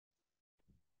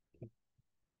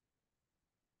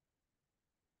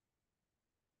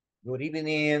Good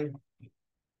evening.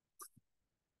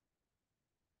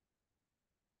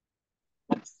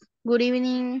 Good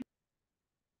evening.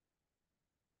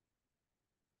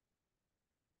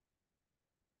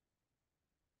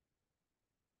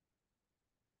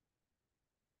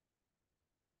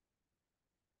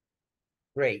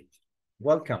 Great.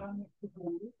 Welcome.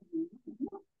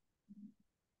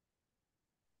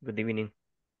 Good evening.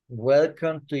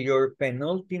 Welcome to your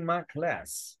penultimate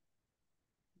class.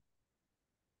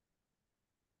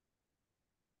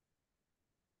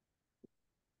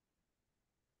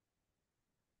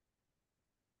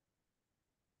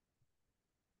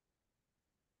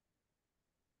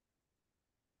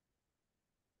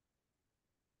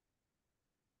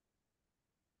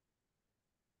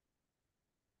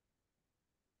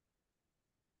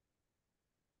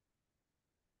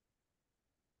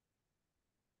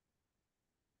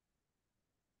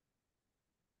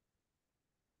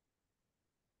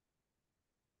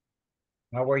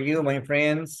 How are you, my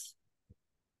friends?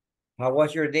 How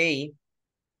was your day?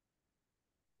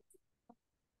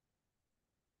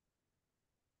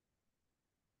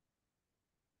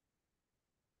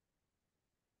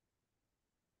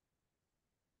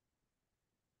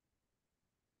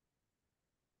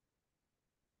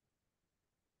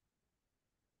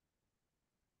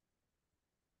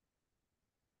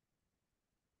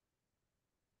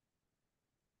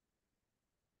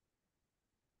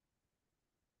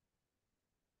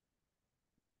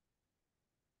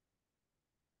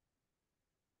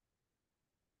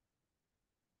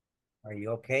 Are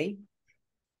you okay?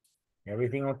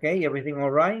 Everything okay? Everything all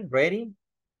right? Ready?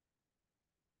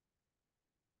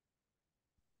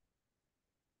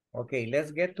 Okay,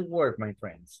 let's get to work, my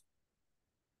friends.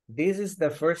 This is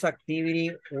the first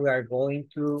activity we are going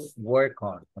to work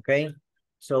on, okay?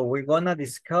 So we're gonna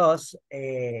discuss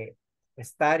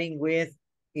starting with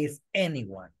is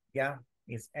anyone, yeah?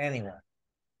 Is anyone.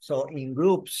 So in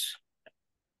groups,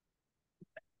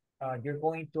 you're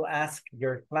going to ask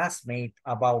your classmate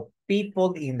about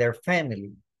people in their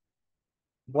family.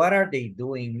 What are they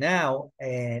doing now?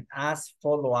 And ask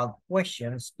follow-up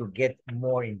questions to get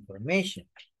more information.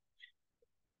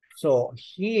 So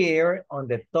here on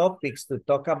the topics to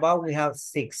talk about, we have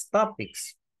 6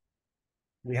 topics.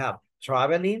 We have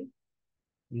traveling,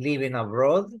 living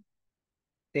abroad,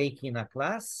 taking a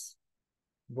class,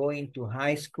 going to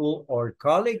high school or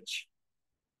college,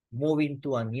 moving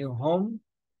to a new home,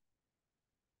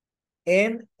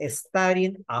 and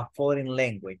studying a foreign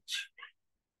language.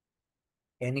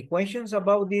 Any questions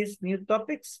about these new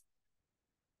topics?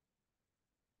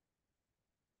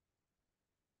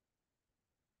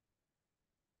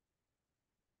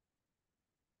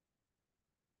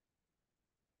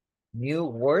 New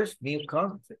words, new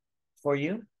concept for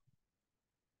you?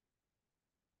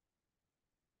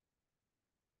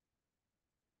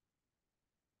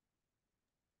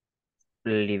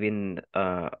 Living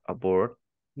abroad.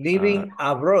 Living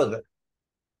abroad.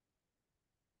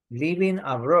 Living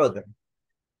abroad.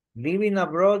 Living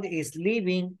abroad is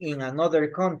living in another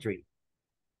country.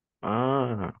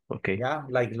 Okay. Yeah,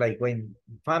 like when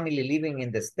family living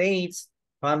in the States,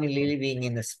 family living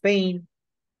in Spain,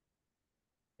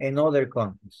 and other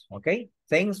countries. Okay,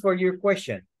 thanks for your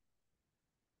question.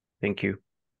 Thank you.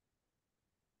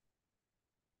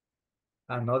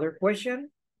 Another question?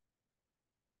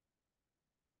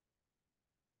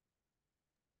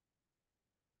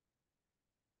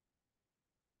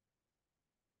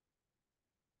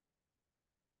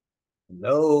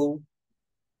 Hello?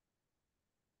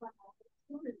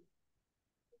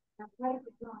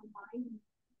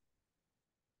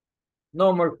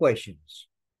 No more questions.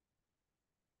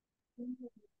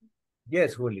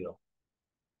 Yes, Julio.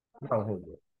 No,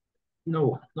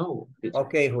 Julio. No.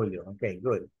 Okay, Julio. Okay,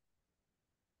 good.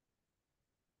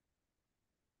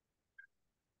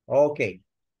 Okay,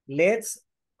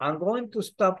 I'm going to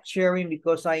stop sharing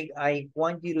because I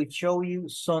want you to show you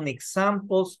some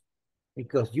examples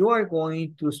because you are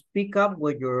going to speak up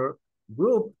with your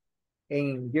group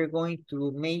and you're going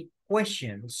to make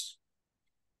questions.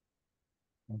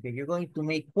 Okay, you're going to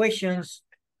make questions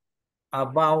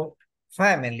about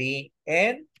family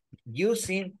and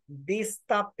using these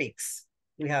topics.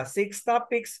 We have 6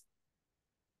 topics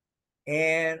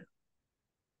and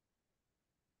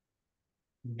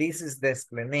this is the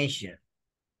explanation.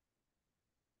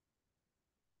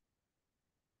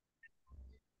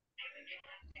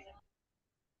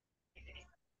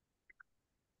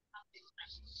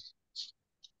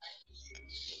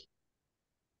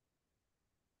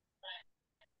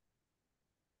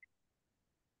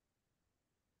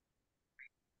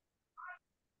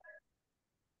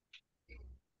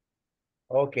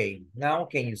 Okay, now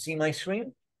can you see my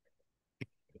screen?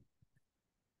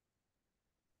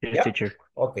 Yes, Yeah? teacher.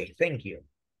 Okay, thank you.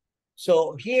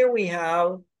 So here we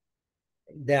have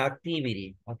the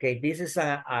activity. Okay, this is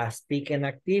a speaking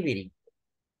activity.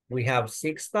 We have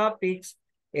 6 topics,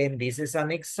 and this is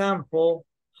an example.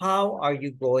 How are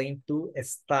you going to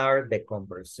start the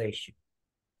conversation?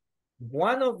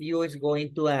 One of you is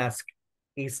going to ask,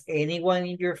 is anyone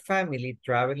in your family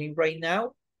traveling right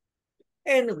now?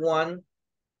 And one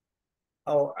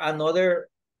or another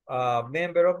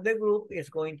member of the group is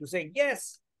going to say,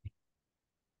 yes,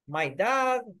 my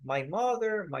dad, my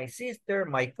mother, my sister,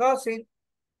 my cousin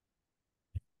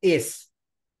is.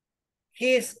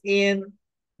 He's in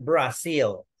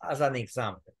Brazil, as an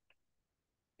example.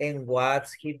 And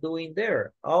what's he doing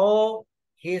there? Oh,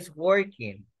 he's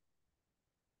working.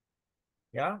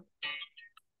 Yeah.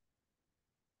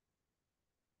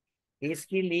 Is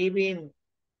he living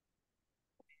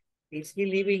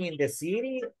in the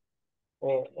city?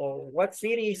 Or what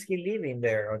city is he living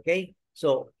there? Okay.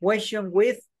 So question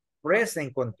with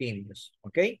present continuous.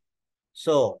 Okay.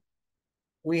 So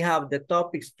we have the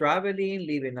topics traveling,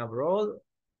 living abroad,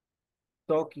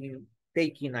 talking,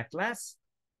 taking a class,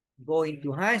 going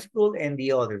to high school, and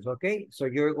the others. Okay. So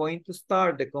you're going to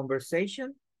start the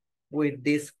conversation with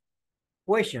this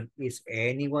question. Is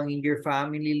anyone in your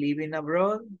family living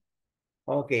abroad?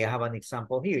 Okay, I have an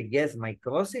example here. Yes, my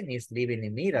cousin is living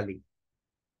in Italy.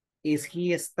 Is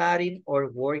he studying or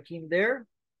working there?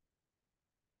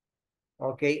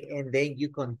 Okay, and then you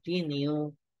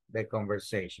continue the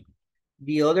conversation.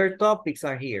 The other topics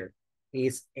are here.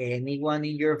 Is anyone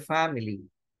in your family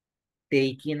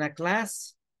taking a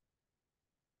class?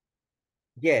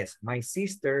 Yes, my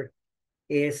sister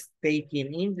is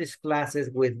taking English classes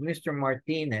with Mr.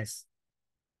 Martinez.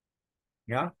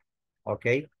 Yeah,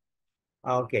 okay.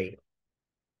 Okay.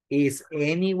 Is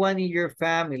anyone in your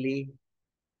family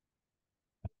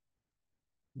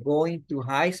going to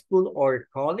high school or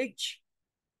college?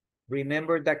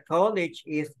 Remember that college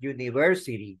is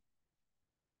university.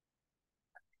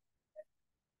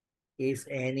 Is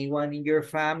anyone in your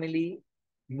family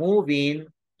moving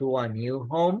to a new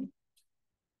home?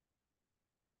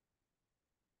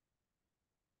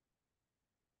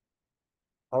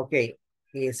 Okay.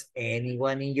 Is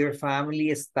anyone in your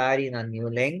family studying a new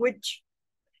language?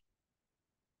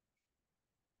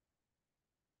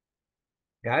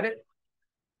 Got it?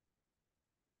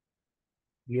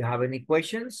 Do you have any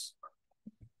questions?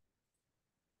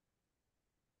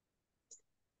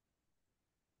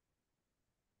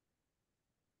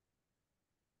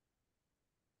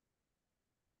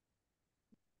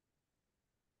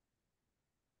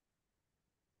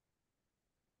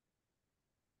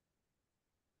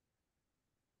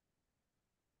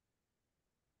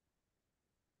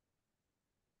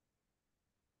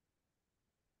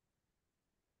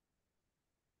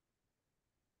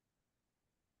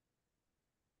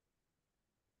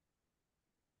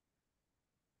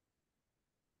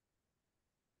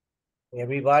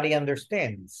 Everybody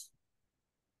understands?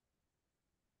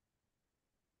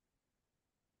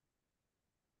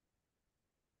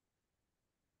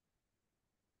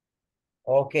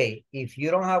 Okay, if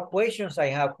you don't have questions, I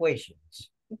have questions.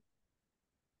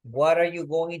 What are you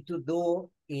going to do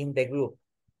in the group?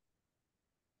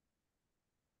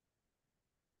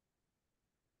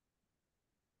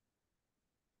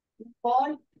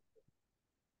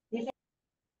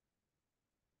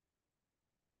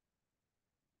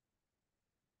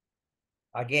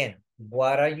 Again,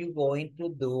 what are you going to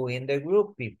do in the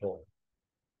group, people?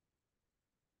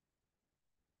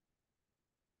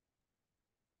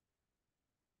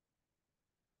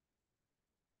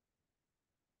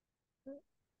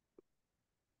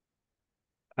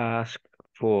 Ask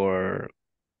for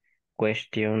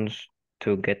questions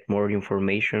to get more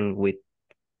information with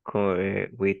co-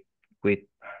 with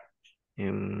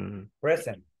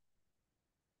Present.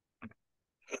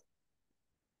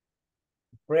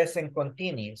 Present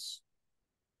continuous.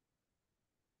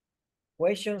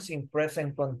 Questions in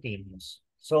present continuous.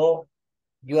 So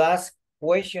you ask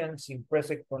questions in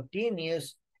present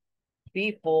continuous.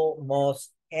 People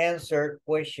must answer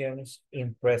questions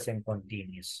in present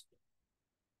continuous.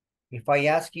 If I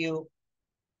ask you,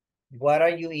 what are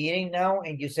you eating now?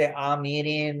 And you say, I'm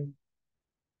eating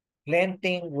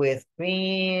plantain with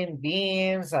cream,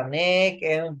 beans, an egg,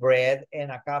 and bread,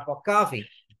 and a cup of coffee.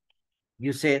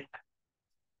 You said,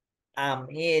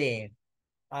 I'm eating,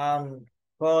 I'm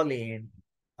calling,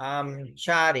 I'm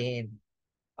chatting,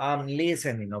 I'm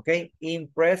listening, okay? In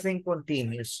present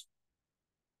continuous.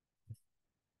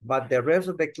 But the rest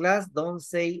of the class don't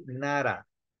say nada.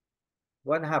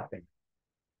 What happened?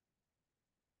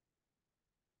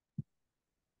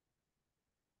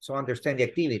 So understand the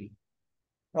activity.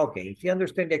 Okay, if you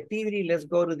understand the activity, let's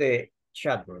go to the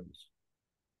chat rooms.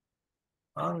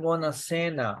 I'm gonna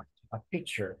send a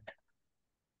picture.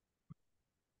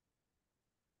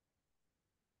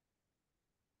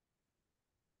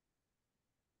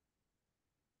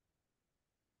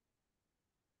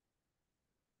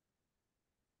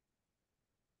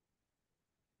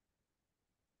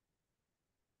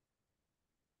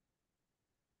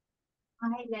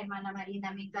 Ay, la hermana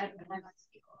Marina me encarga de las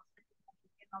hijos.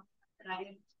 Que no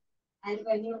trae algo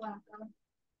de libro.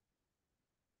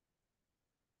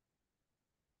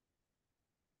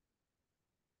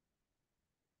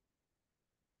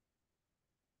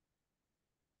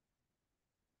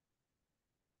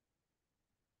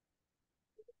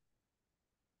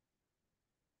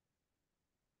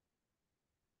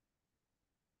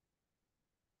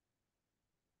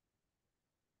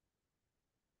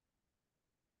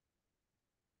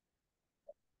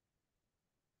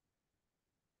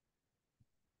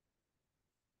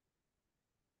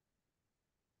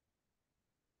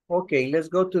 Okay, let's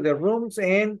go to the rooms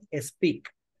and speak.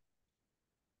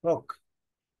 Talk.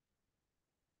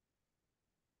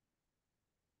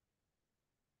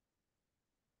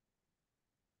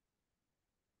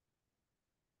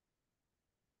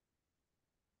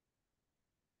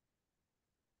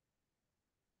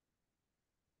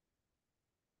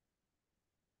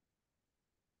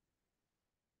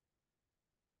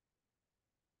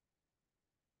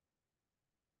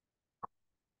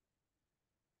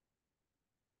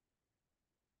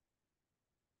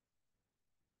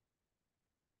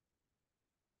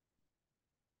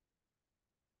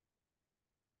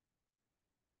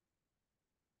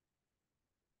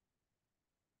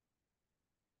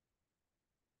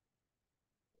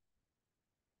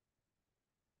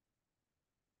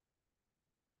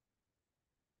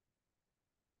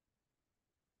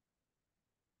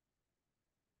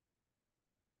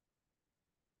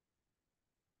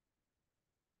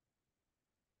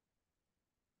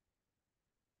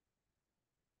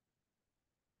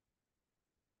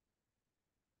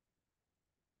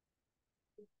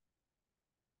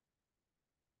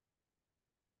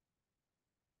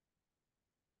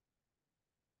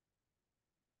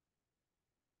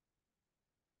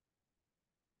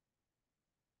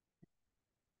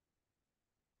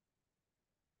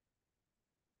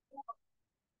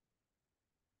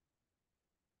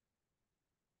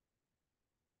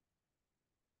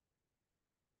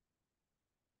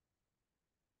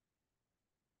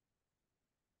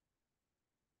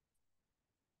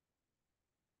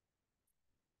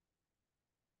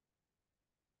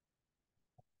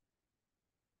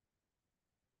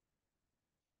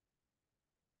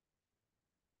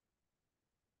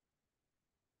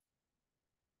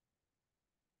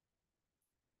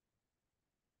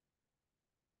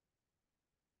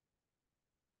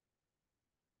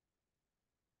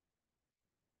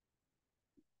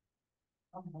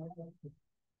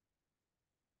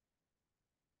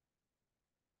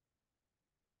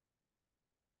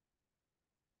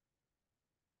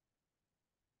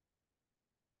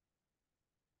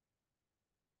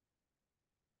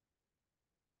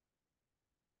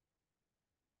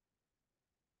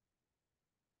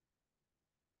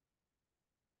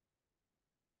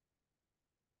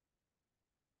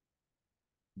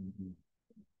 Mhm.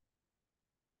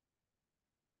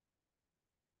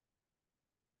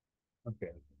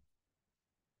 Okay.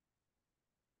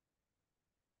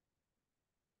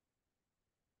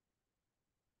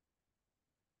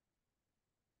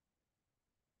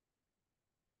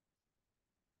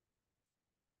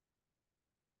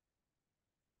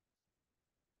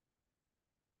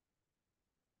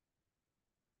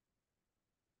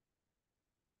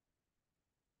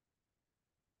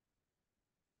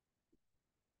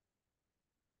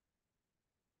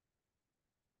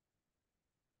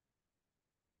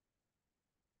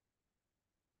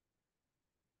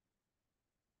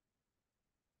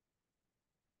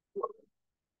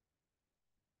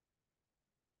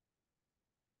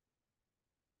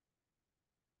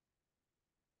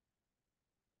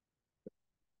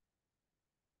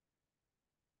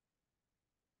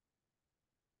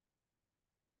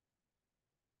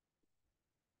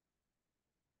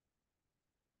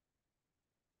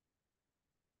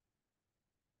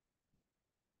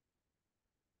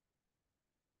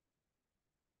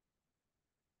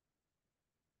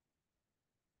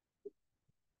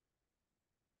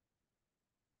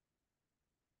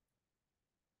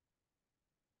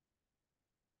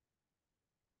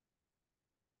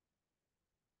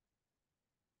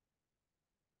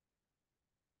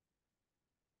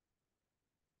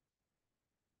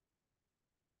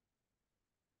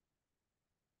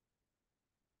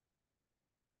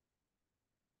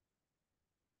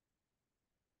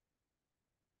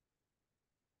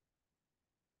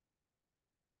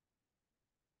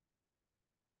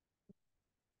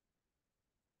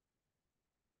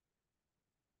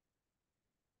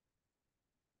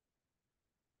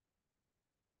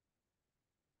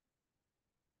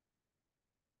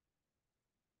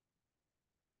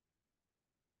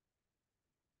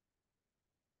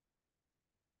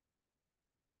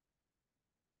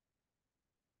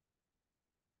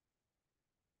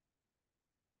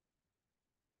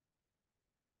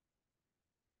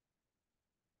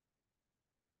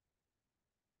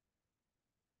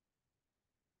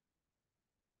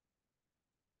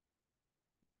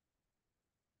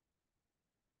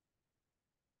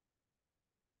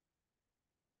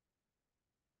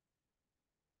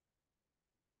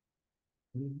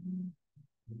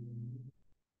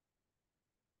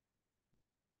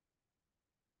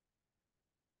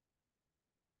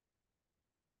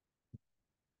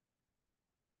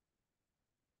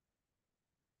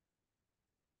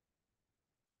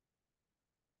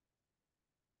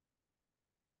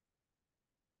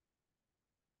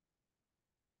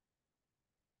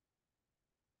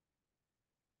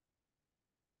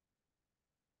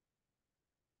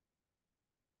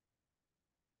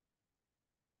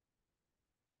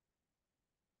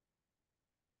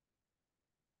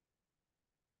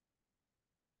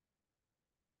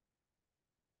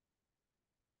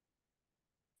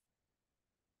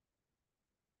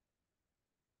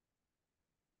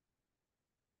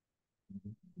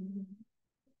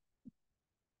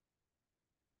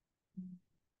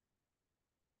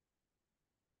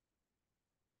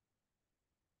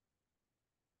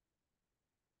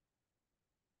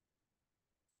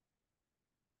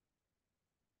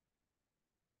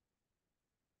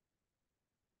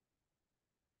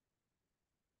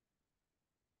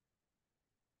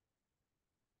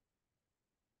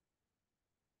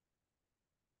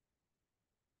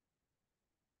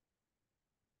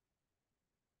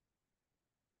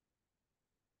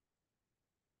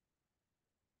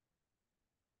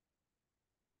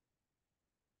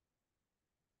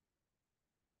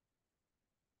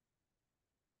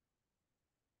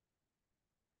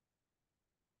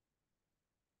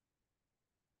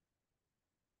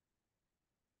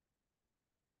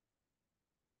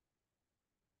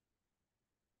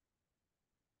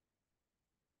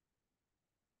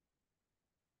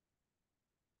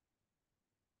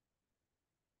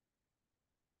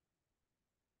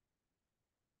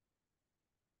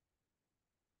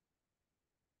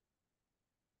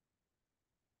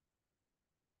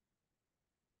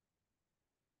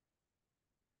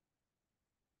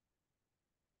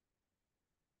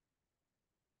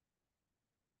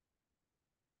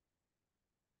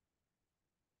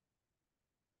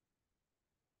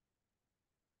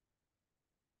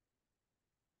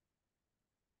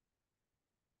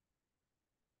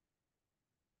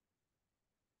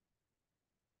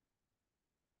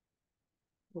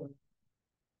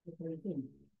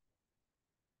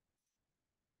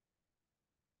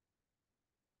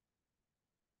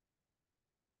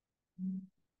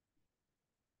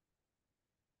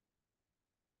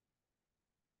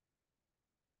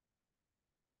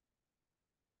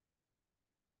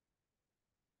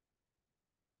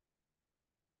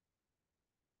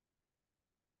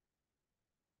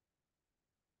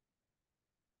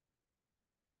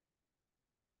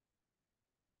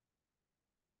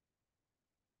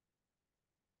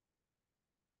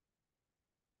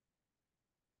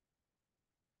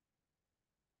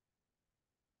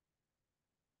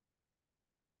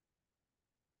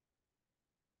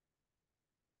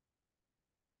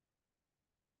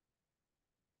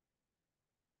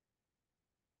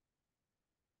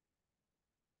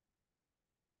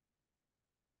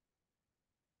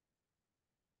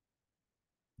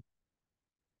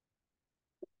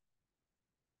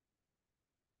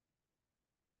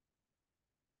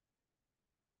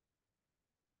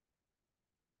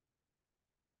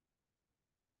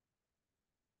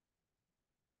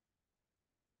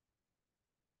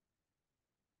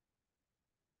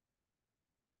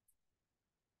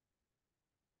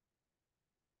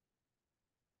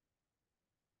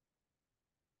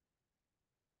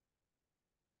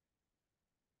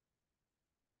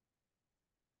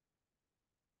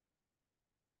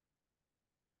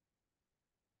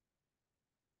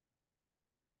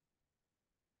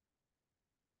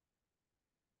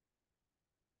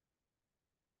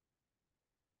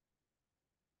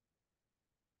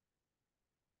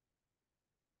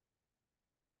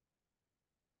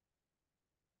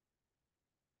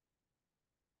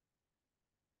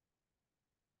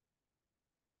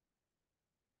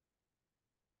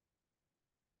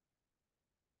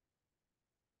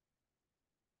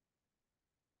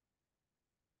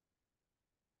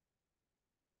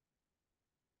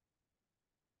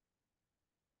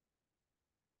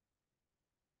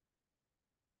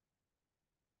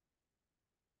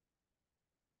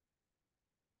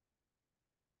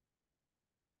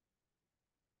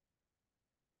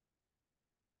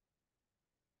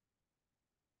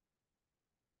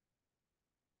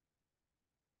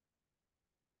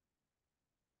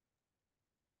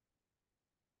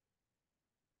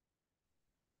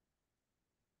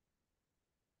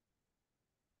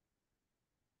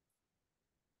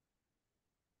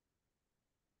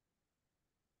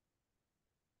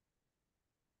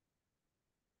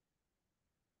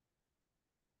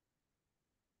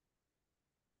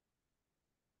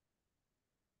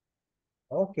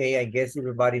 Okay, I guess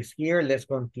everybody's here. Let's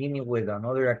continue with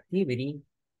another activity.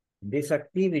 In this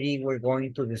activity, we're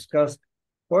going to discuss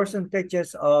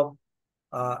percentages of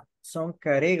some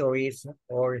categories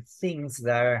or things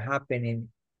that are happening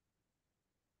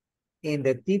in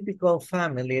the typical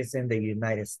families in the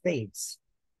United States.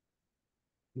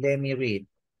 Let me read.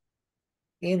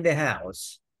 In the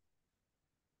house,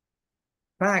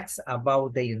 facts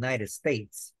about the United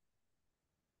States.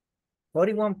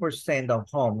 41% of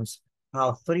homes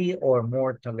have 3 or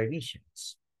more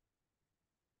televisions.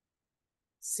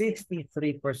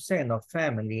 63% of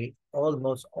family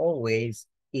almost always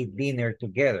eat dinner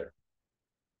together.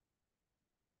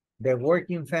 The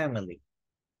working family.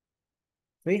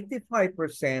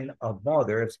 55% of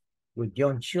mothers with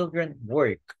young children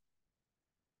work.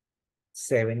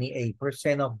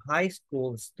 78% of high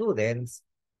school students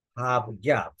have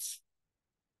jobs.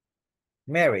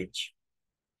 Marriage.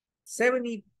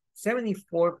 74%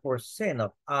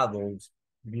 of adults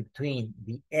between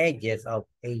the ages of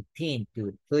 18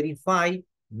 to 35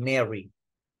 marry.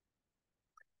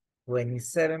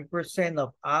 27%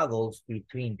 of adults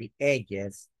between the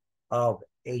ages of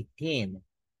 18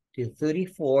 to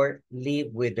 34 live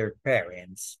with their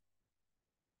parents.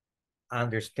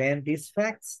 Understand these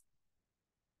facts?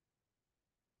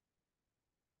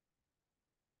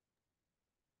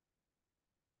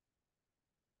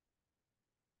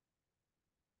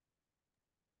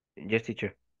 Yes,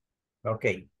 teacher.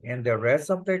 Okay, and the rest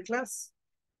of the class?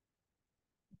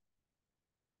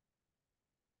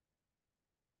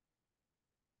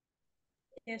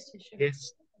 Yes, teacher.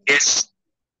 Yes.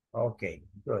 Okay,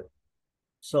 good.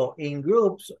 So in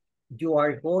groups, you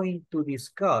are going to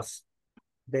discuss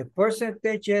the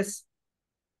percentages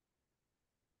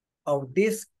of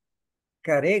these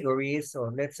categories,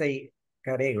 or let's say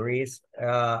categories,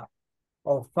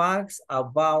 of facts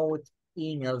about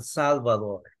in El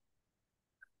Salvador.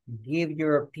 Give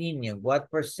your opinion.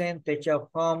 What percentage of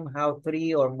home have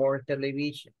 3 or more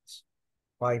televisions?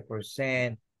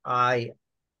 5%.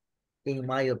 In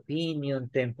my opinion,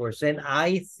 10%.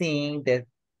 I think that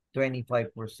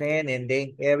 25%, and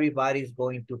then everybody's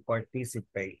going to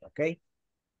participate, okay?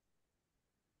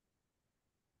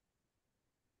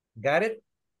 Got it?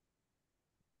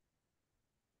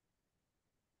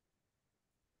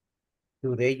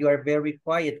 Today you are very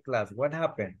quiet, class. What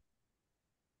happened?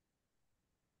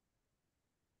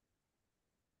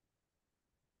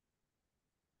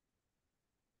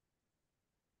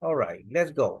 All right,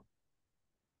 let's go.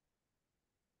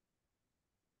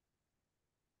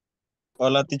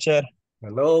 Hola, teacher.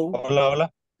 Hello. Hola.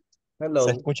 Se Hello.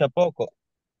 escucha poco.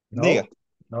 No. Diga.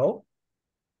 No.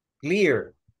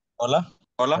 Clear. Hola.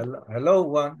 Hello,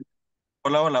 Juan.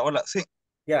 Hola. Sí.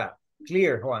 Yeah,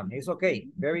 clear, Juan. It's okay.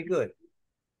 Very good.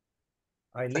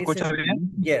 I ¿Se escucha listen.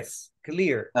 bien? Yes,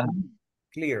 clear. Ajá.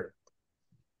 Clear.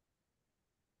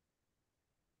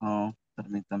 No,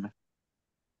 permítame.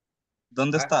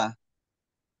 ¿Dónde está?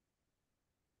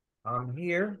 I'm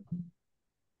here.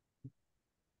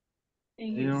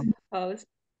 In Here. his house.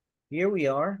 Here we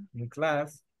are in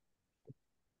class.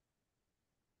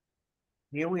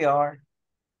 Here we are.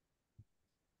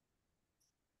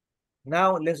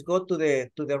 Now let's go to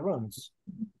the rooms.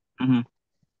 Ujú.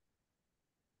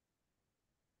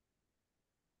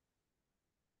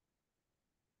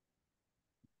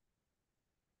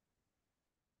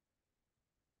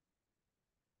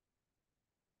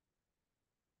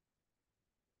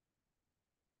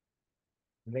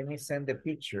 Let me send the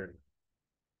picture.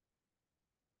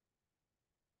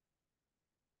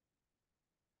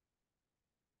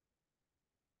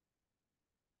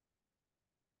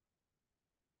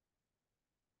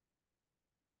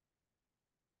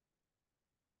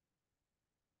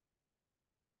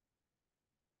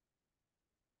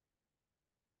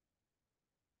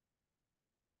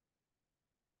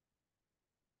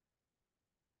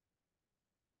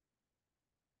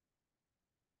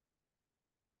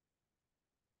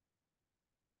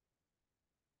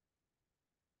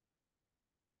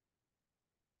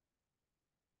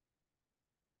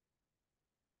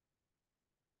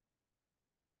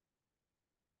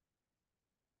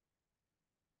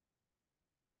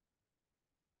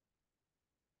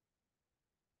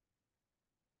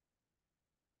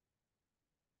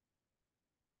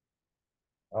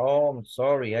 Oh, I'm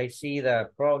sorry. I see the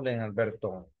problem,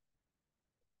 Alberto.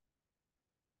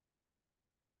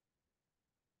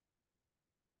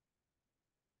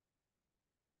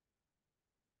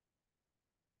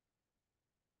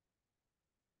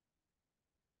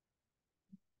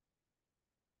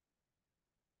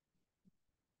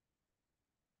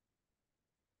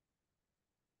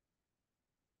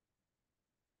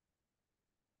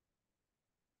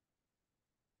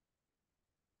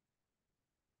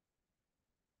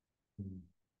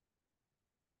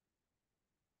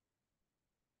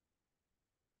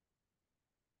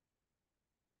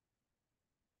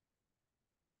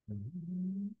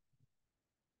 Mhm.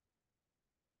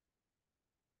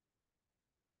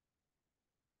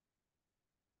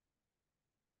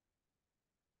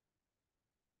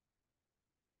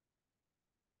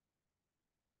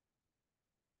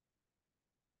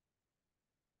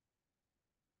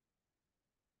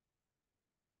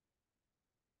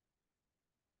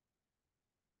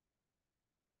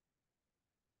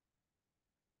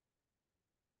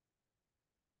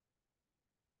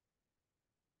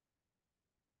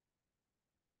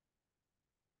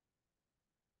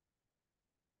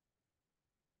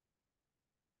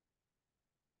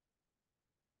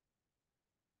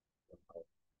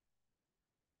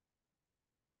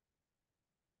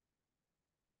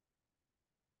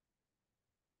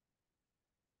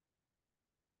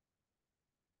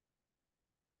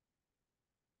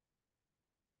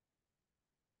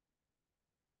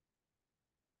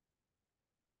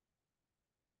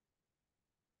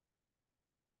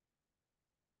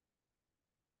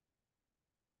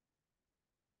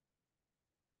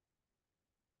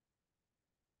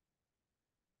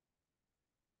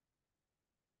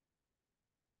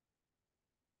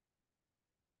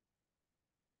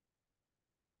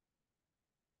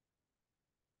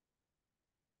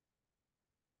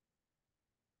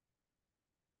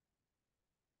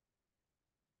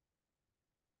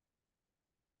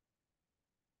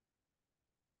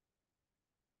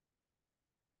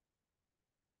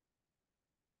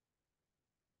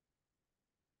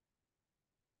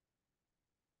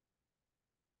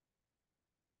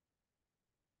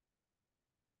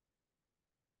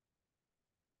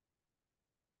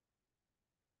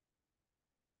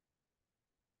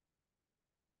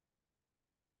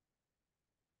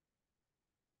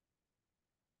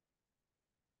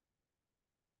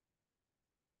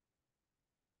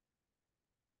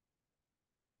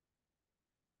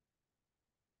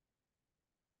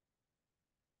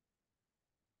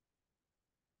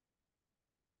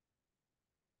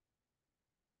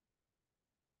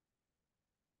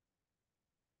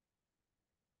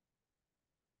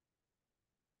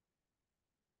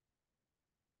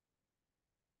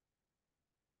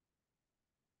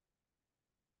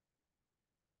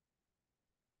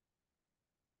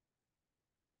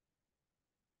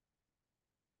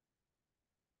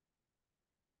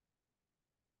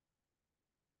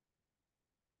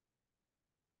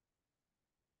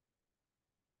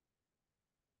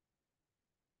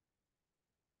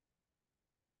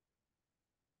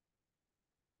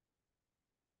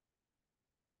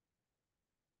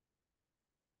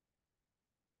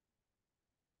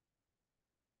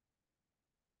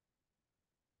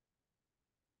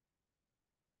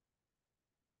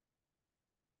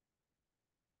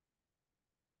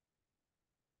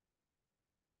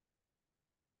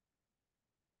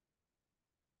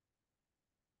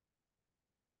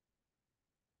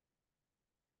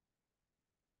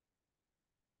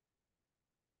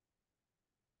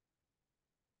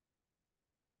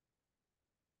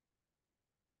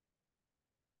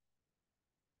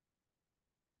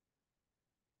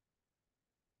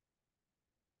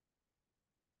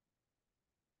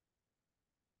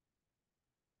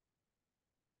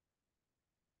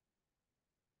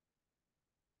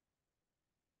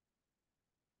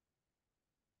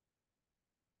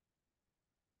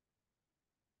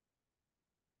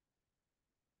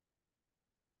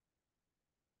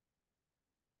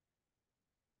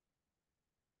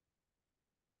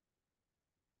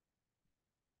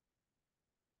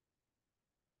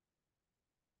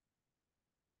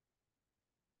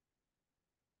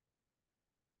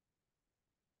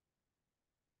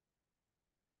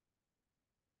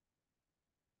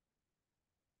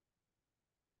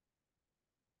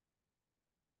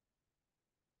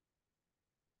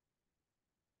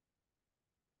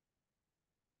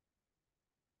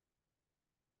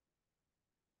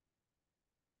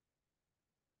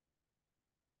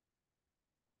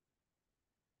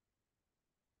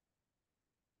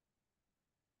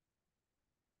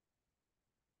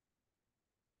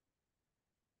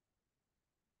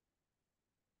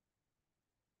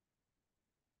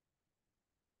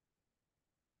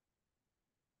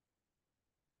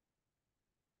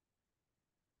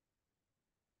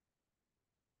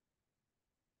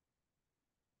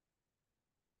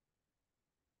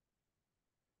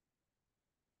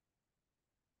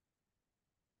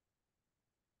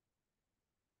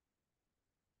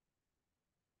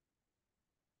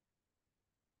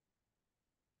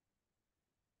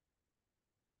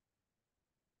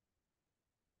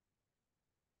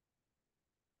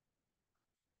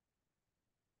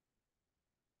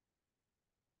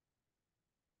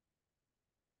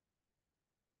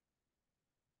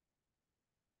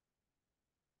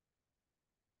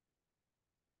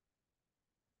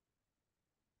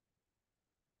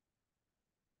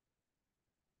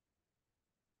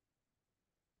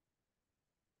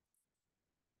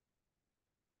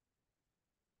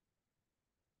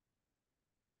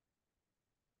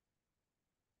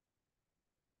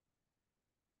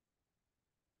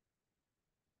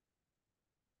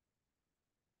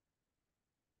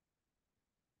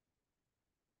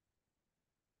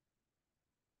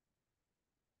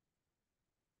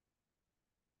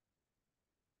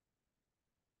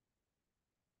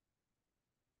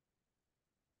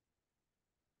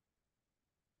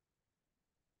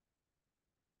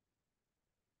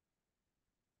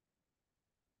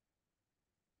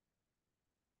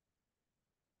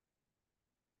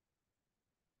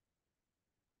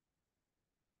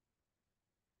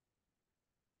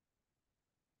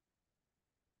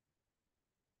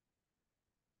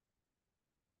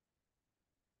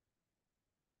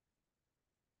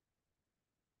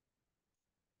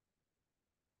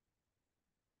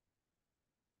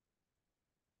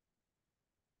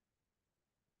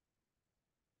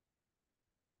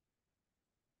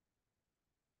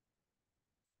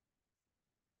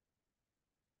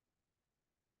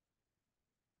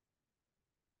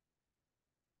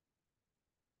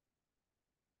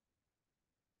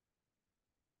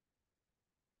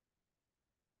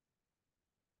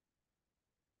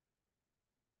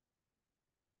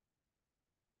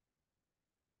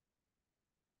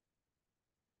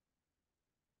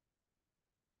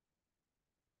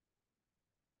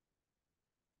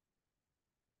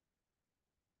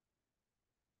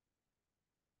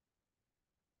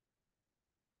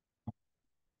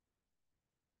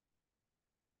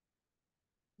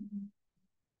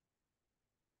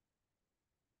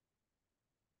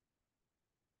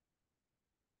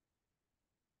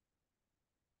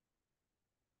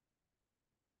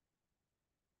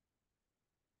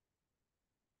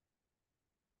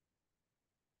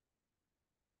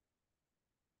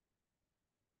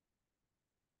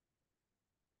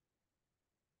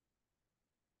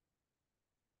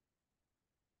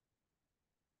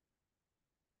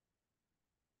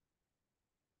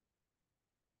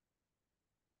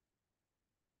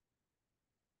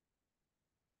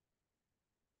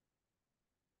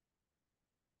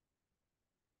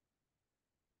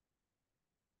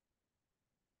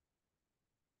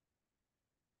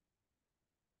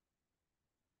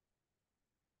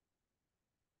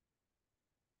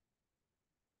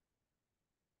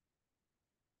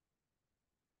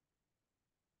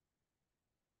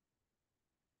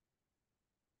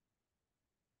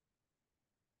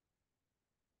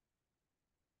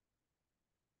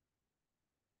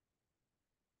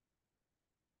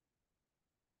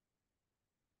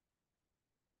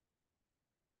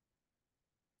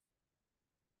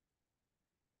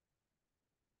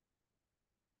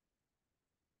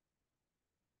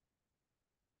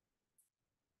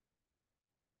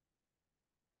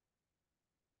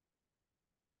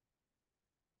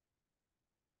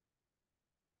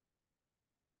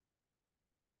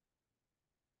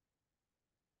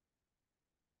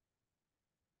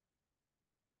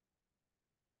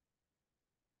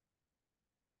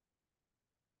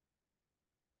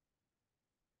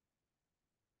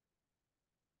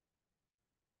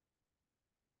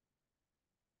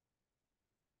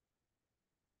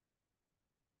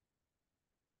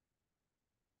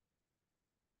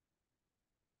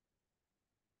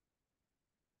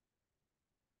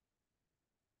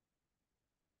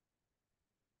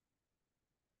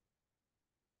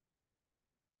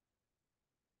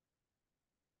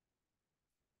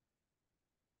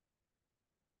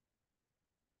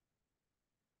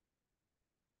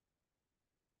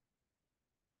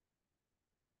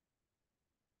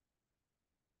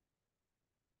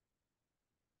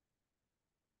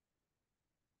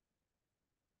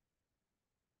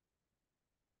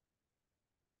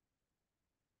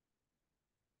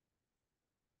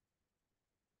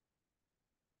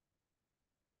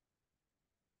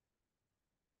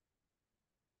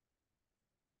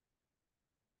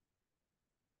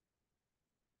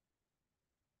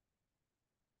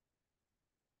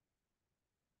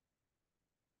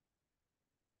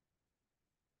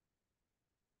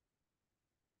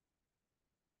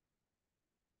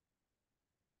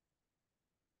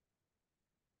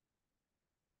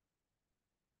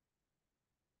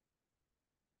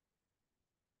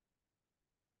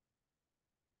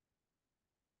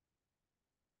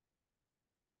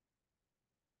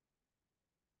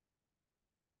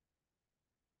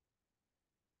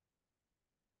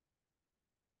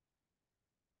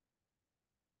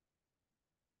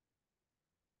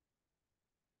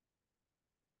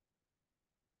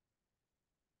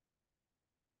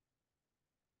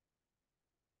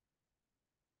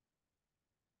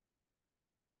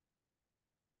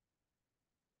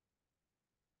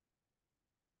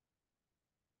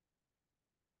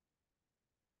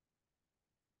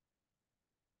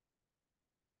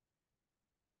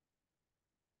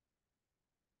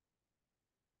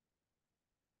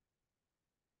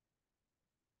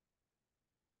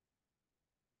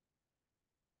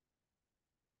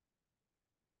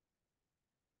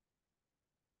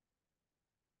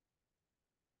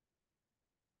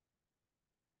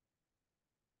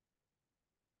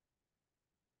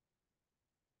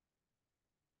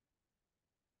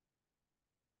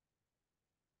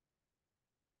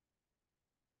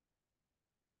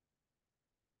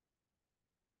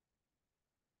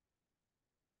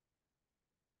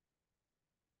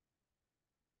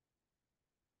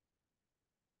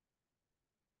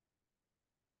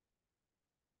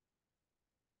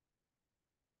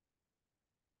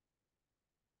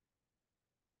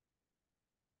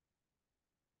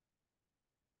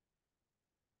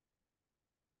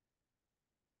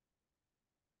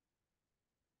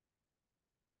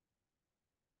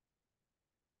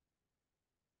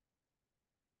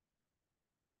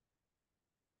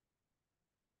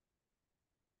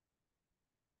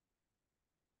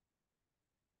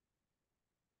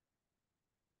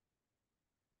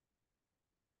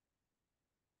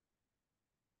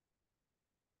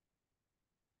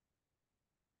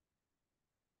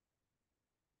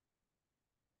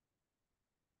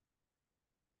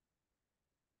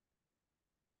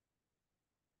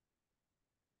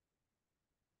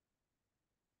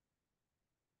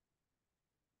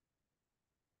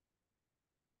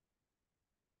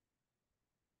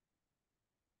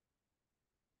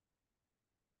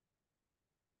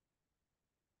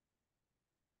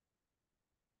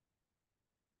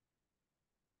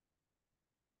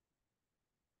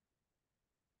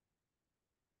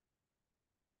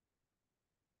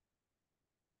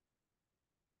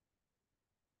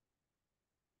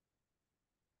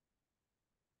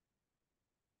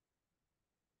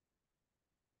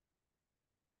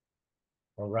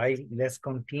 All right, let's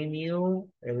continue.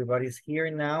 Everybody's here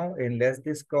now, and let's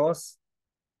discuss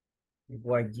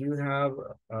what you have.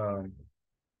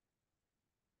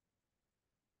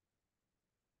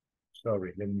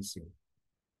 Sorry, let me see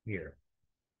here.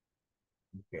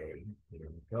 Okay, here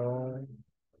we go.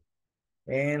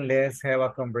 And let's have a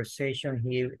conversation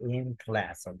here in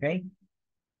class, okay?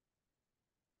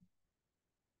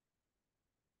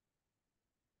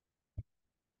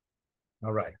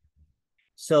 All right.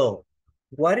 So,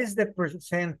 what is the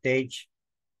percentage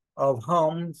of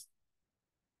homes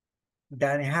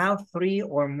that have 3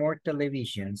 or more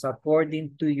televisions,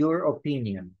 according to your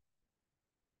opinion?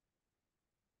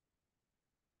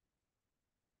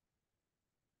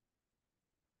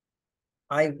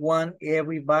 I want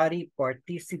everybody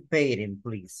participating,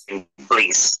 please.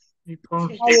 Please.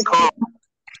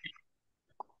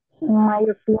 My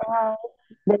opinion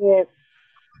is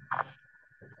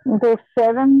the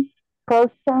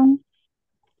 7%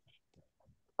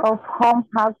 of homes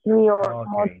have 3 or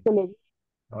more Okay. televisions.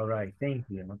 All right, thank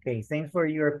you. Okay, thanks for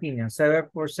your opinion.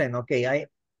 7%. Okay,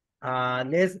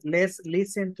 let's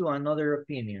listen to another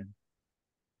opinion.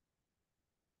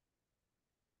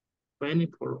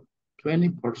 20%.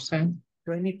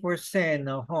 20%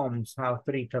 of homes have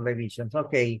 3 televisions.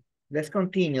 Okay, let's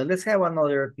continue. Let's have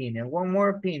another opinion. One more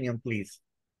opinion, please.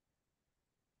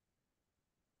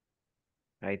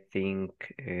 I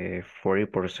think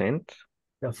 40%.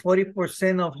 The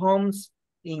 40% of homes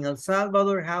in El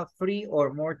Salvador have 3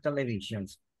 or more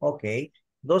televisions. Okay,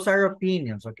 those are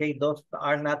opinions, okay? Those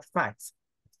are not facts.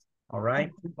 All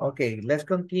right, okay, let's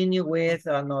continue with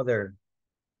another.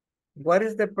 What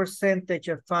is the percentage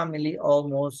of family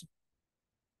almost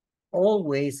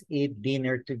always eat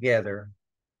dinner together?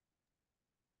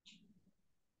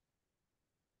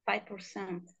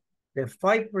 5%. The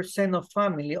 5% of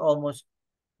family almost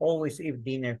always eat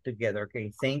dinner together. Okay,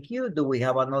 thank you. Do we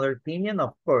have another opinion?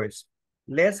 Of course.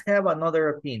 Let's have another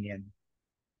opinion.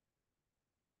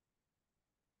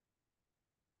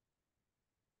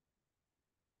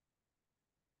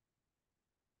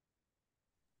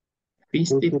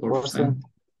 $50%.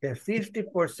 The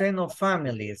 50% of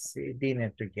families eat dinner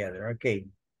together. Okay.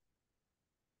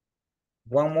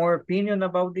 One more opinion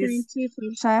about this?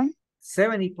 20%.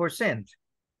 70%.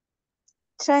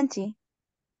 20.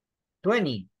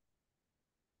 20.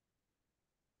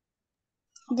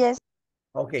 Yes.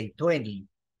 Okay, 20.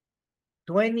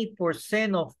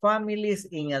 20% of families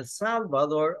in El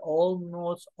Salvador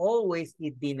almost always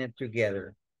eat dinner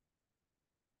together.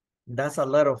 That's a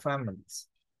lot of families.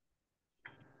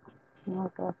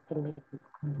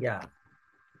 Yeah.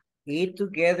 Eat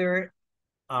together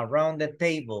around the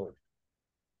table.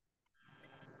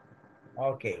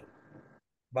 Okay.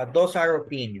 But those are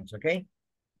opinions, okay?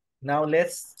 Now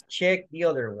let's check the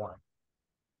other one.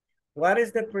 What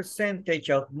is the percentage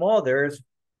of mothers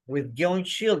with young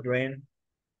children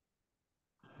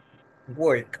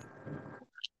work?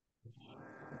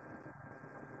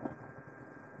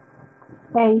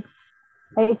 8%.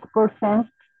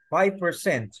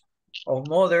 5% of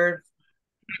mothers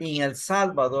in El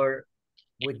Salvador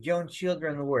with young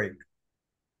children work.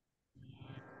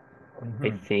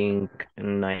 I think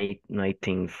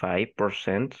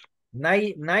 95%.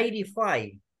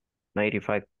 95.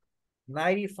 95.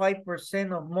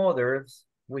 95% of mothers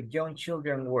with young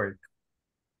children work.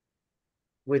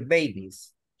 With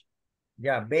babies.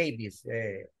 Yeah, babies,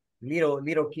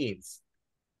 little kids.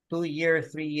 2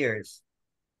 years, 3 years.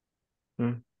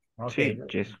 Okay.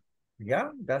 Sí, yes.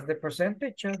 Yeah, that's the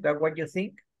percentage. That's what you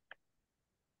think?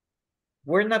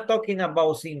 We're not talking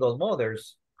about single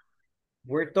mothers.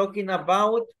 We're talking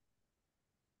about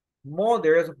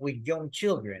mothers with young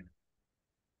children.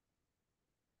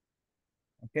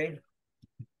 Okay.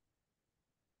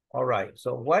 All right.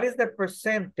 So what is the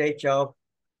percentage of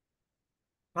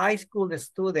high school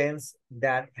students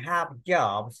that have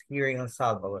jobs here in El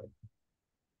Salvador?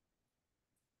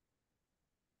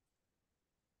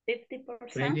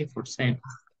 50%. 20%.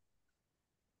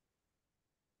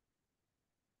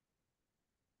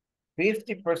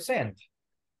 50%.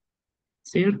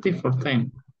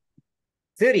 30%.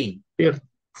 30.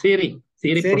 30%.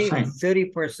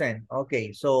 30%.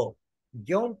 Okay, so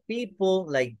young people,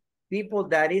 like people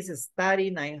that is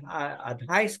studying at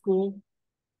high school,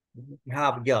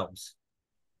 have jobs.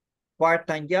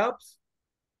 Part-time jobs?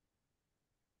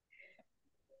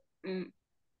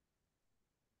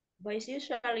 But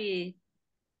usually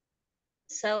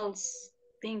sells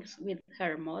things with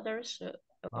her mother, so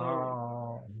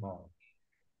Oh, no.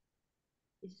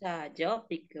 it's a job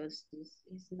because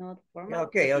it's not formal.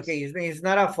 Okay, okay, it's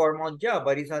not a formal job,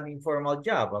 but it's an informal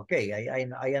job. Okay,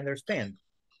 I understand.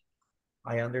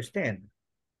 I understand.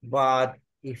 But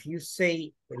if you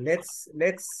say, let's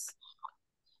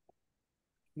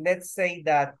say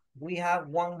that we have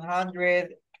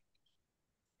 100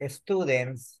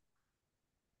 students.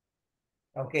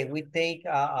 Okay, we take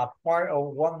a part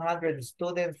of 100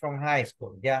 students from high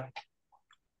school, yeah.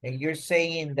 And you're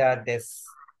saying that this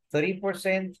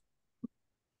 30%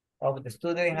 of the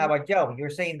students have a job. You're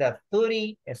saying that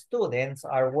 30 students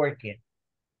are working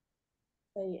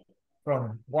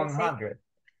from 100.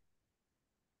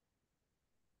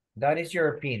 That is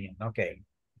your opinion, okay.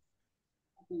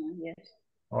 Yes.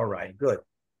 All right, good.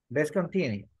 Let's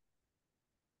continue.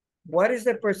 What is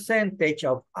the percentage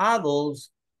of adults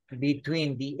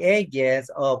between the ages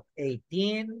of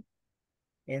 18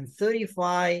 and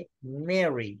 35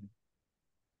 married?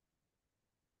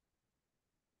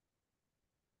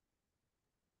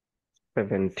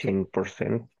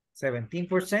 17%.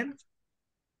 17%?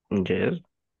 Yes.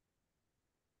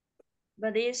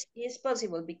 But it's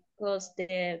possible because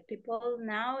the people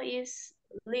now is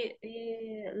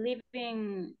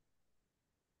living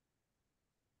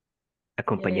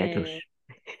Acompañados.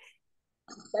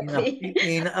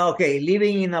 Okay,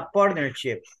 living in a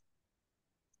partnership.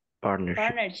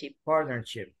 Partnership.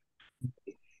 Partnership.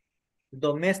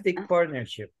 Domestic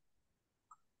partnership.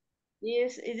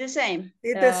 Yes, it's the same.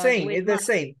 It's the same. It's the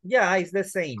same. Yeah, it's the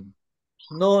same.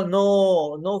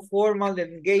 No formal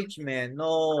engagement.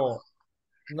 No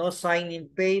signing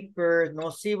papers.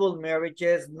 No civil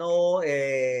marriages. No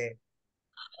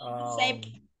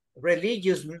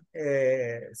religious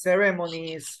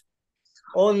ceremonies.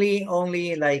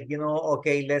 Only like, you know,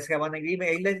 okay, let's have an agreement.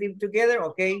 Hey, let's live together.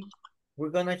 Okay, we're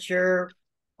gonna share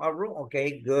a room.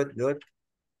 Okay, good.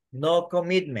 No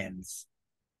commitments.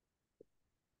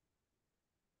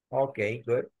 Okay,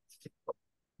 good.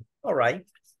 All right.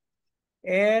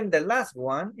 And the last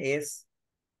one is,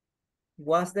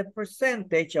 what's the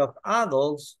percentage of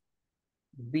adults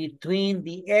between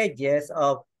the ages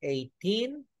of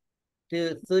 18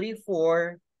 to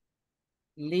 34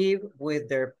 live with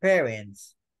their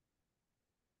parents?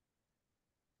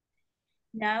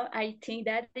 Now I think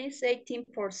that is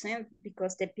 18%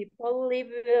 because the people live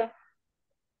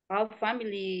all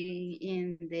family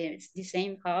in the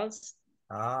same house.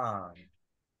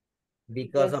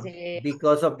 Because of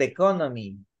the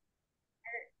economy.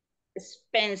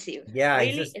 Expensive. Yeah,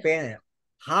 really it's expensive.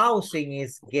 Housing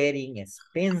is getting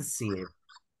expensive.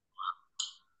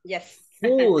 Yes.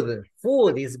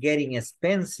 Food is getting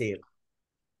expensive.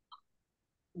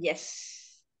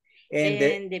 Yes.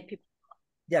 And the people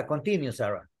yeah, continue,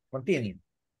 Sarah. Continue.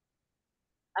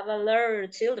 have a lot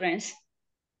of children.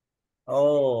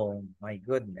 Oh my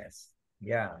goodness.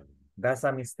 Yeah, that's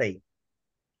a mistake.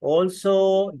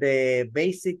 Also, the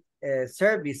basic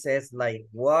services like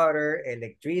water,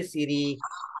 electricity,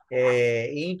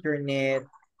 internet,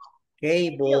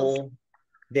 cable,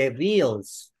 the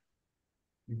bills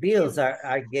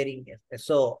are getting,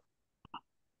 so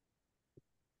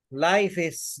life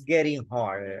is getting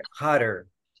harder,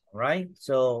 right?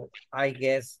 So I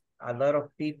guess a lot of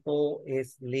people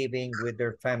is living with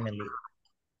their family.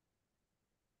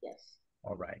 Yes.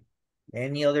 All right.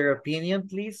 Any other opinion,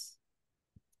 please?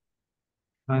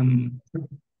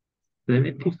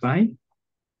 75.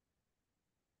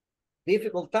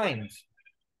 Difficult times.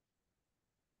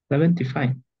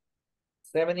 75.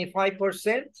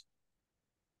 75%?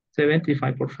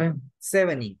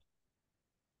 75%.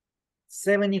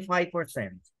 75%.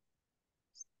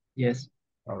 Yes.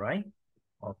 All right.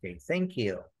 Okay, thank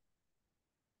you.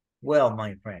 Well,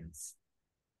 my friends,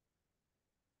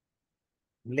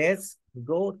 let's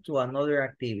go to another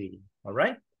activity. All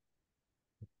right.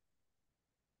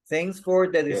 Thanks for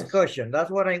the discussion. Yes.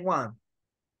 That's what I want.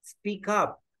 Speak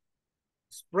up.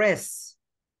 Express.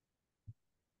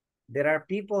 There are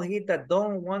people here that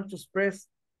don't want to express.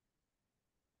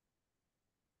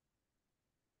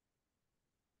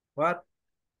 But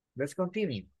let's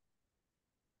continue.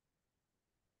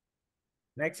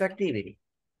 Next activity.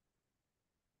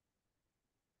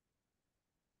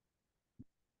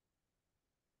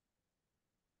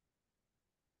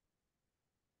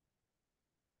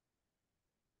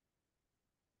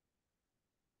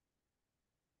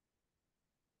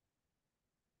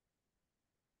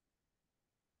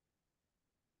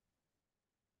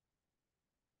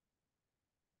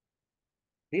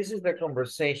 This is the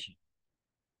conversation.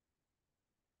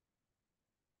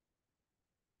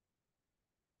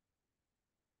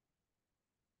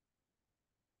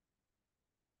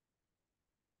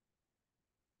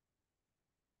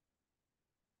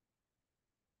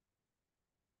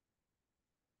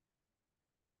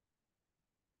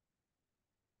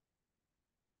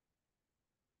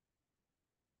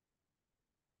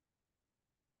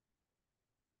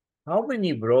 How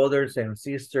many brothers and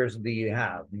sisters do you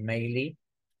have, Meili?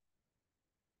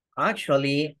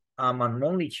 Actually, I'm an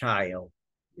only child.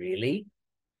 Really?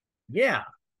 Yeah.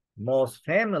 Most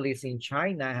families in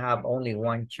China have only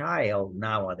one child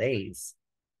nowadays.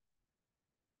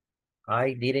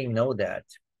 I didn't know that.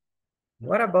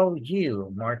 What about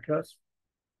you, Marcus?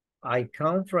 I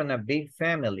come from a big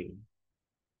family.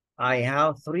 I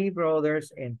have 3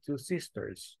 brothers and 2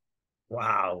 sisters.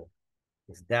 Wow.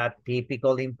 Is that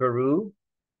typical in Peru?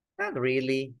 Not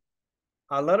really.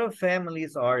 A lot of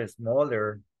families are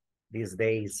smaller these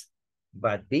days,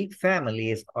 but big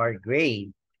families are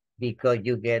great because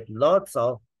you get lots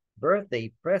of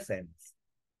birthday presents.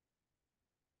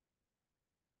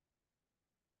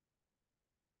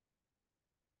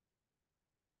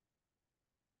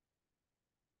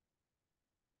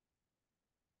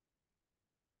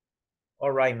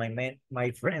 All right,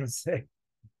 my friends,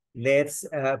 let's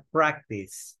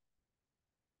practice.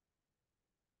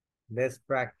 Let's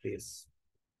practice.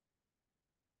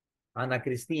 Ana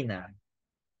Cristina,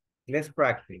 let's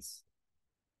practice.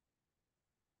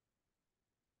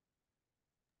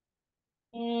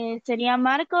 ¿Sería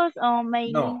Marcos o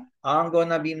Meili? No, I'm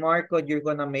gonna be Marco, you're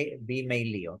gonna be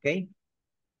Meili, okay?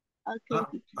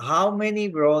 Okay. How many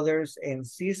brothers and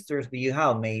sisters do you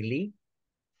have, Meili?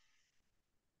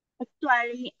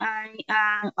 Actually, I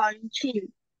am only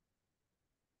child.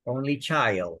 Only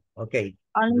child, okay.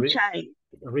 Only child.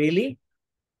 Really?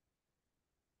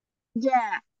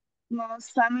 Yeah.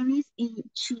 Most families in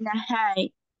China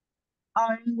have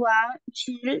only one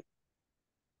child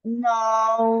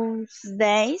nowadays.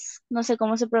 No sé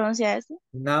cómo se pronuncia eso.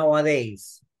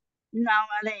 Nowadays.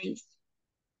 Nowadays.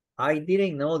 I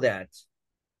didn't know that.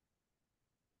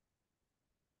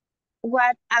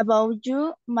 What about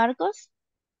you, Marcos?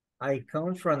 I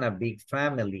come from a big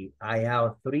family. I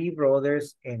have 3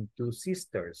 brothers and 2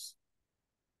 sisters.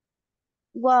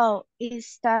 Wow,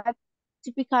 is that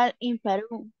typical in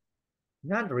Peru?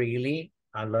 Not really.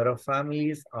 A lot of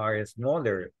families are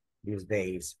smaller these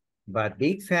days, but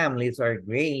big families are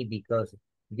great because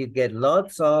you get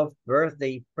lots of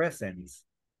birthday presents.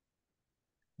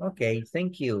 Okay,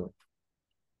 thank you.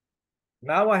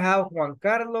 Now I have Juan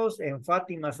Carlos and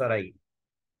Fatima Saray.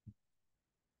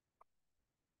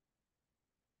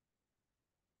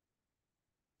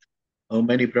 How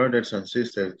many brothers and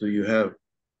sisters do you have?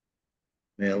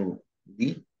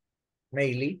 Meili?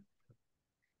 Meili?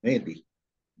 Meili.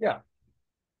 Yeah.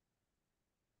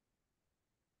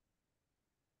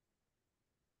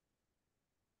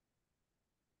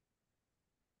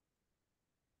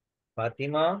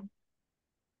 Fatima?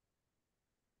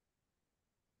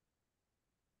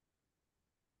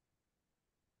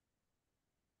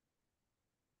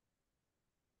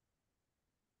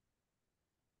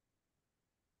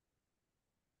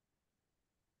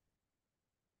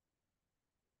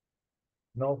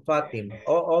 No, Fatima.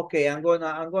 Oh, okay. I'm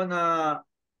gonna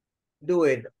do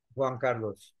it, Juan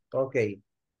Carlos. Okay.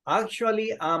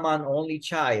 Actually, I'm an only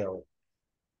child.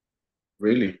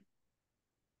 Really?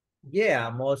 Yeah,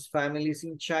 most families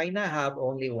in China have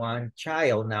only one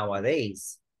child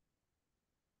nowadays.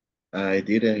 I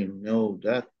didn't know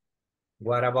that.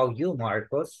 What about you,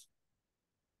 Marcos?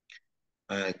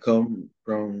 I come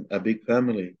from a big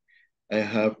family. I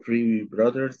have 3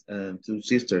 brothers and 2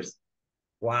 sisters.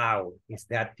 Wow, is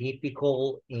that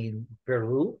typical in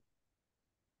Peru?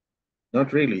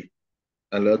 Not really.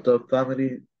 A lot of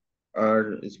families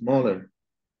are smaller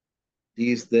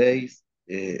these days,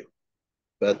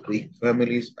 but big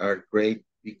families are great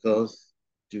because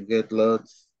you get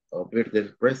lots of birthday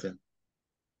presents.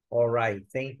 All right,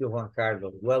 thank you, Juan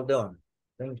Carlos. Well done.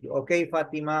 Thank you. Okay,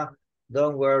 Fatima,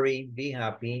 don't worry, be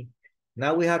happy.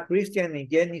 Now we have Christian and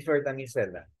Jennifer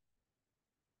Damisela.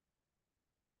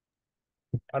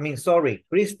 I mean, sorry,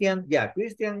 Christian, yeah,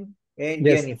 Christian and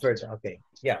Yes. Jennifer. Okay,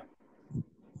 yeah.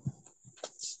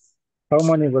 How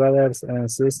many brothers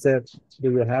and sisters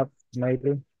do you have,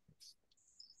 maybe?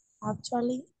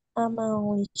 Actually, I'm an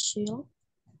only child.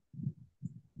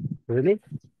 Really?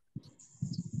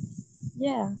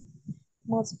 Yeah,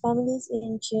 most families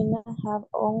in China have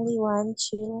only one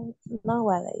child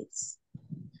nowadays.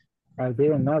 I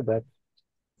didn't know that.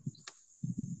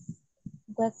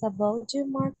 What about you,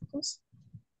 Marcus?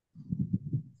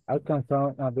 I come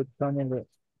from a big family.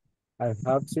 I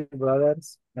have 2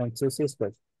 brothers and 2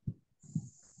 sisters.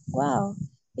 Wow,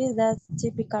 is that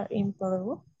typical in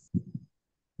Peru?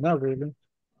 No, really.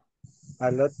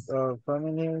 A lot of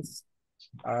families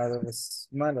are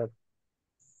smaller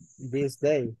these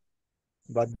days,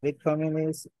 but big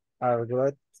families are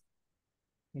great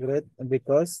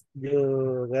because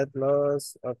you get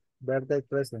lots of birthday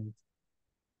presents.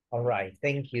 All right,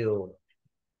 thank you.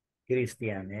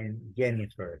 Christian and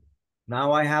Jennifer.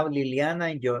 Now I have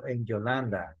Liliana and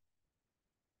Yolanda.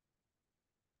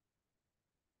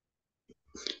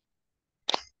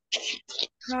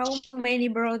 How many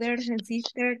brothers and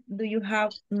sisters do you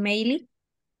have, Meili?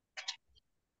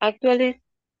 Actually,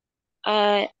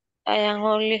 I am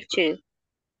only two.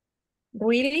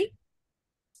 Really?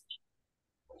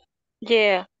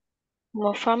 Yeah,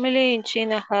 my family in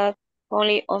China have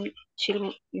only one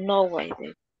child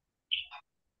nowadays.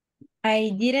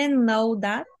 I didn't know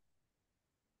that.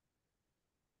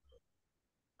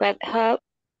 What have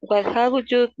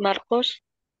you, Marcos?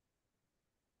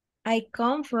 I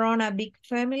come from a big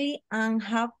family and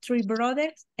have 3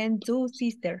 brothers and 2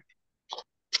 sisters.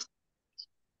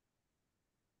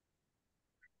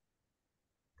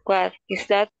 What is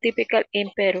that typical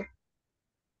in Peru?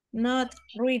 Not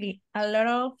really. A lot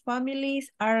of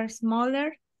families are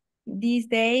smaller these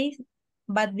days,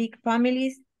 but big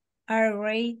families are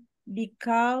great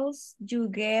because you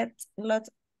get lots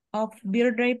of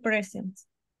birthday presents.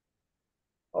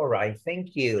 All right,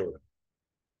 thank you.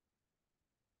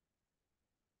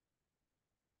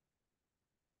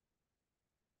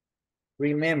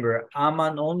 Remember, I'm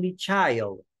an only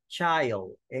child,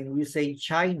 and we say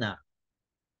China.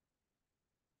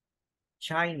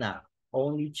 China,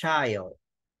 only child.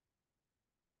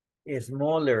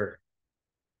 Smaller.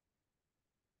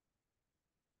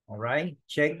 All right,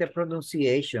 check the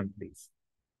pronunciation, please.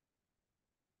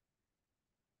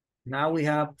 Now we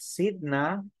have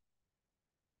Sidna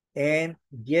and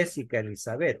Jessica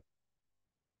Elizabeth.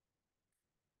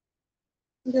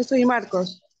 Yo soy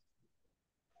Marcos.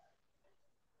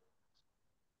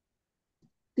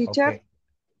 Teacher,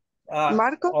 Okay.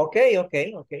 Marcos? Okay.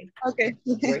 Okay.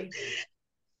 Great.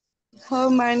 How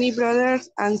many brothers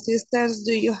and sisters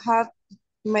do you have,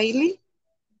 Meili?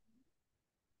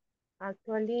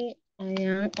 Actually, I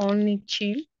am only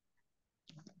two.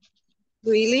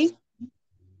 Really?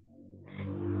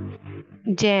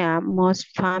 Yeah, most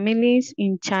families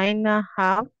in China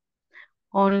have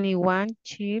only one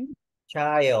child.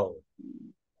 Child.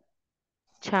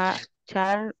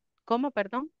 ¿Cómo,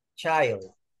 perdón?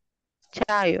 Child.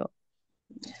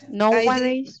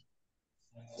 Nowadays.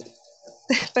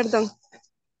 Perdón.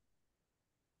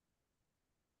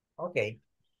 Okay.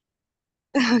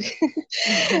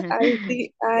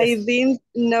 I didn't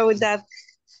know that.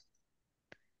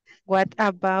 What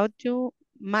about you,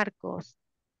 Marcos?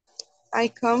 I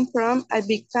come from a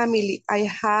big family. I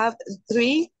have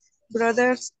 3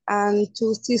 brothers and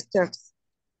 2 sisters.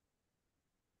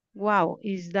 Wow,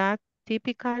 is that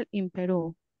typical in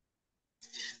Peru?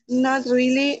 Not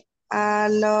really. A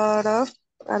lot of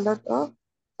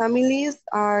families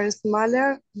are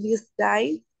smaller these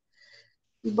days,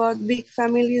 but big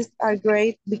families are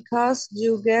great because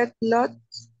you get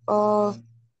lots of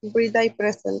birthday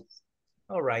presents.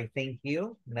 All right, thank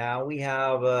you. Now we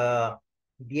have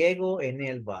Diego and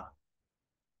Elba.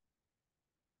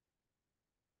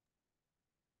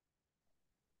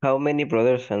 How many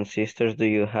brothers and sisters do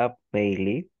you have,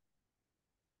 Meili?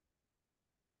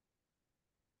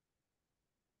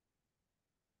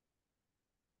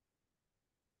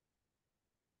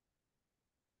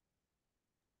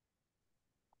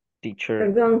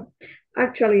 Teacher. Pardon.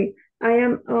 Actually, I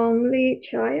am only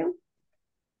child.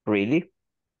 Really?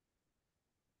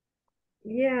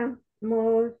 Yeah,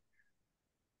 most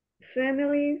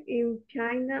families in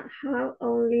China have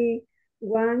only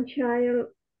one child.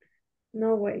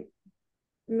 No way.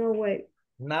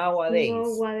 Nowadays.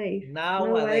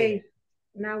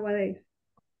 Nowadays.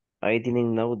 I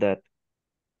didn't know that.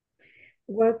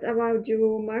 What about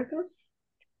you, Marcos?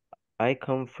 I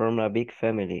come from a big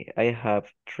family. I have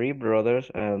 3 brothers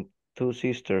and 2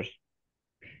 sisters.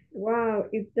 Wow,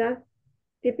 is that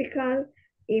typical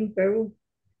in Peru?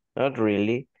 Not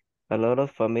really. A lot of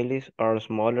families are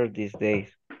smaller these days,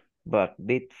 but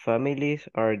big families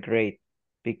are great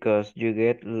because you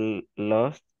get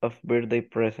lots of birthday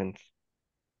presents.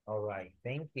 All right,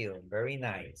 thank you. Very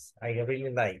nice. I really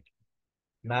like.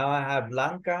 Now I have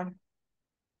Blanca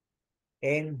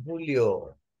and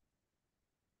Julio.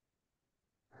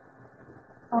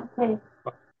 Okay.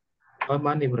 How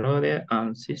many brother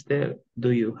and sister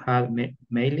do you have,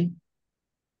 Meili?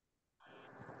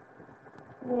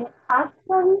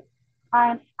 Actually,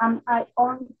 I am my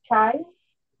own child.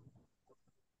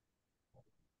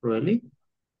 Really?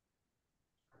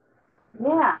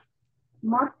 Yeah,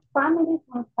 most families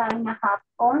in China have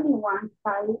only one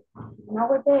child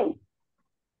nowadays.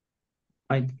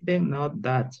 I didn't know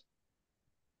that.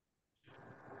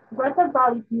 What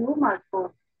about you,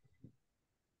 Marco?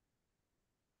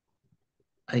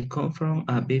 I come from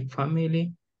a big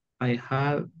family. I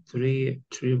have three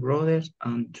brothers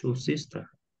and two sisters.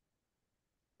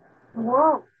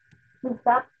 Wow, is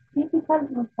that typical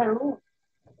in Peru?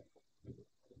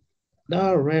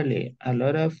 No, really. A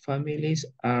lot of families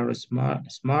are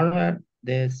smaller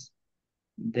than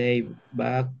they,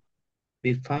 but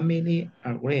big family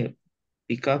are great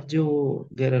because you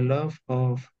get a lot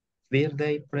of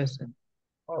birthday presents.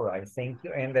 All right, thank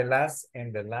you. And the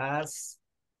last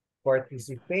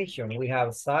participation, we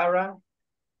have Sarah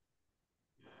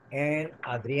and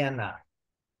Adriana.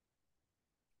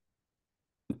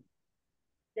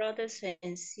 Brothers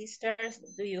and sisters,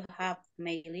 do you have,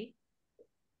 Meili?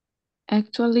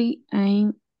 Actually,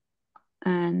 I'm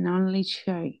an only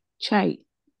child.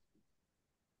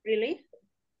 Really?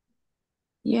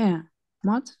 Yeah,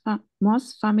 most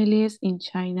families in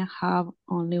China have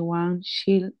only one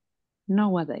child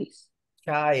nowadays.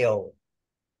 Child.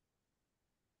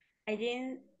 I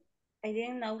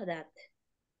didn't know that.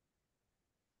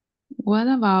 What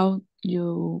about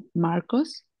you,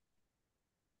 Marcos?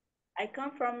 I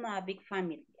come from a big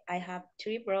family. I have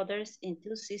 3 brothers and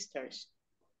 2 sisters.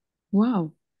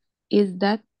 Wow, is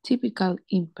that typical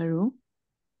in Peru?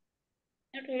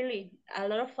 Not really. A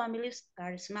lot of families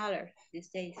are smaller these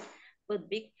days, but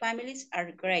big families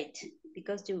are great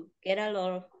because you get a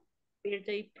lot of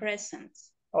birthday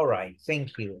presents. All right,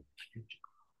 thank you.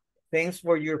 Thanks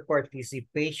for your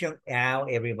participation. Now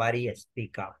everybody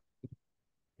speak up.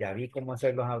 Ya vi cómo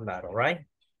hacerlos hablar, all right?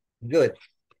 Good.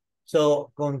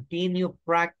 So continue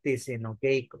practicing,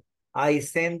 okay? I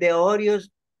send the audios,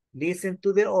 listen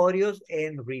to the audios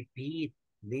and repeat.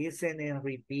 Listen and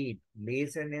repeat.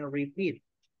 Listen and repeat.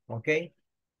 Okay?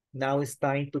 Now it's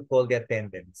time to call the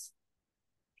attendance.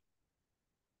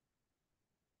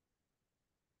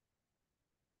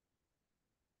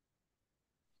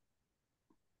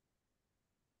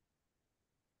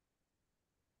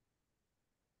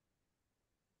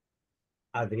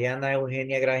 Adriana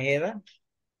Eugenia Grajeda.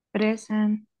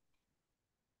 Present.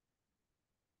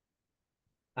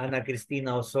 Ana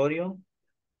Cristina Osorio.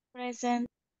 Present.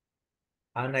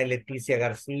 Ana Leticia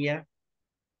García.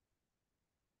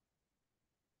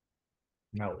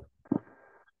 No.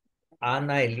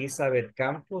 Ana Elizabeth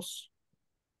Campos.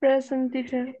 Present,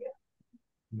 teacher.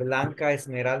 Blanca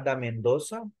Esmeralda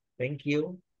Mendoza. Thank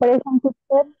you. Present,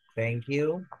 teacher. Thank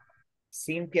you.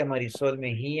 Cintia Marisol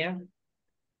Mejía.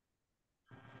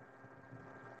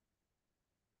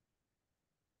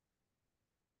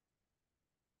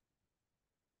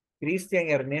 Cristian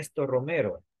Ernesto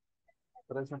Romero.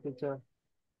 Present, teacher.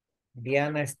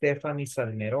 Diana Stephanie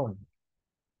Salmerón.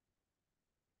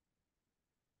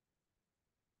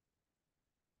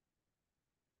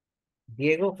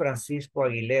 Diego Francisco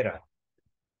Aguilera.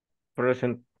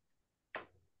 Present.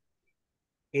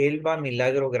 Elba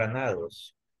Milagro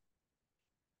Granados.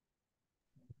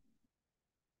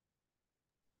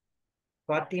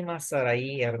 Fátima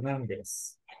Saraí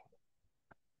Hernández.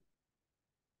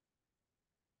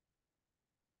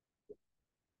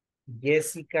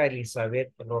 Jessica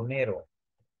Elizabeth Romero.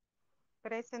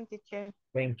 Present, teacher.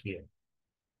 Thank you.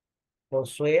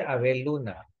 Josué Abel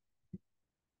Luna.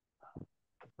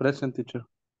 Present, teacher.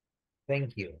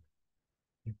 Thank you.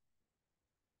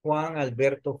 Juan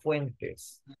Alberto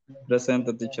Fuentes.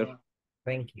 Present, teacher.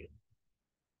 Thank you.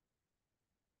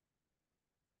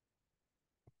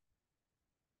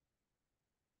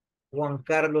 Juan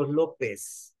Carlos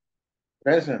López.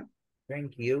 Present.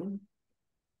 Thank you.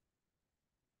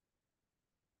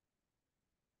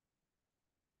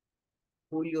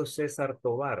 Julio César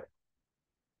Tobar.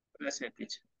 Present,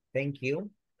 teacher. Thank you.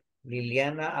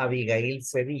 Liliana Abigail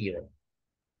Cedillo.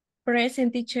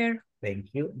 Present, teacher. Thank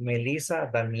you.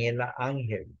 Melissa Daniela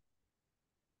Ángel.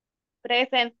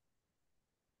 Present.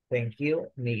 Thank you.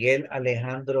 Miguel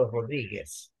Alejandro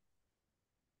Rodríguez.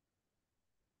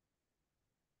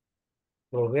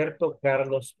 Roberto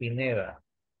Carlos Pineda.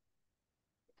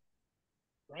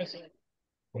 Present.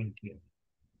 Thank you.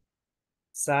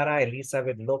 Sara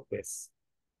Elizabeth López.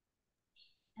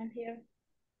 I'm here.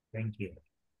 Thank you.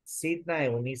 Sidna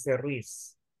Eunice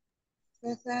Ruiz.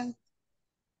 Present.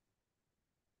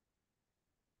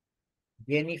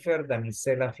 Jennifer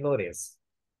Damisela Flores.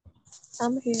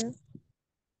 I'm here.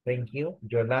 Thank you.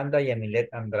 Yolanda Yamilet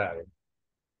Andrade.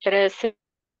 Present,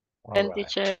 All right.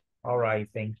 teacher. All right.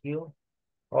 Thank you.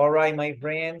 All right, my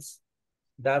friends.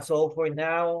 That's all for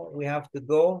now. We have to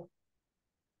go.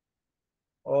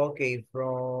 Okay,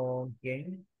 from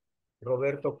 ¿quién?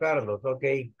 Roberto Carlos.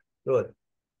 Okay, good.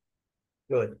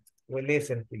 Good. We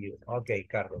listen to you. Okay,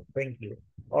 Carlos. Thank you.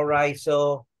 All right,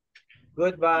 so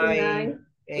goodbye. Good night.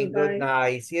 And Goodbye. good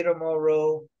night. See you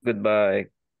tomorrow. Goodbye.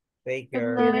 Take Good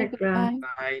care. See you night. next class. Goodbye.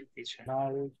 Bye, teacher.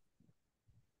 Bye.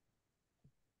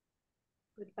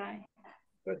 Goodbye.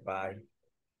 Goodbye.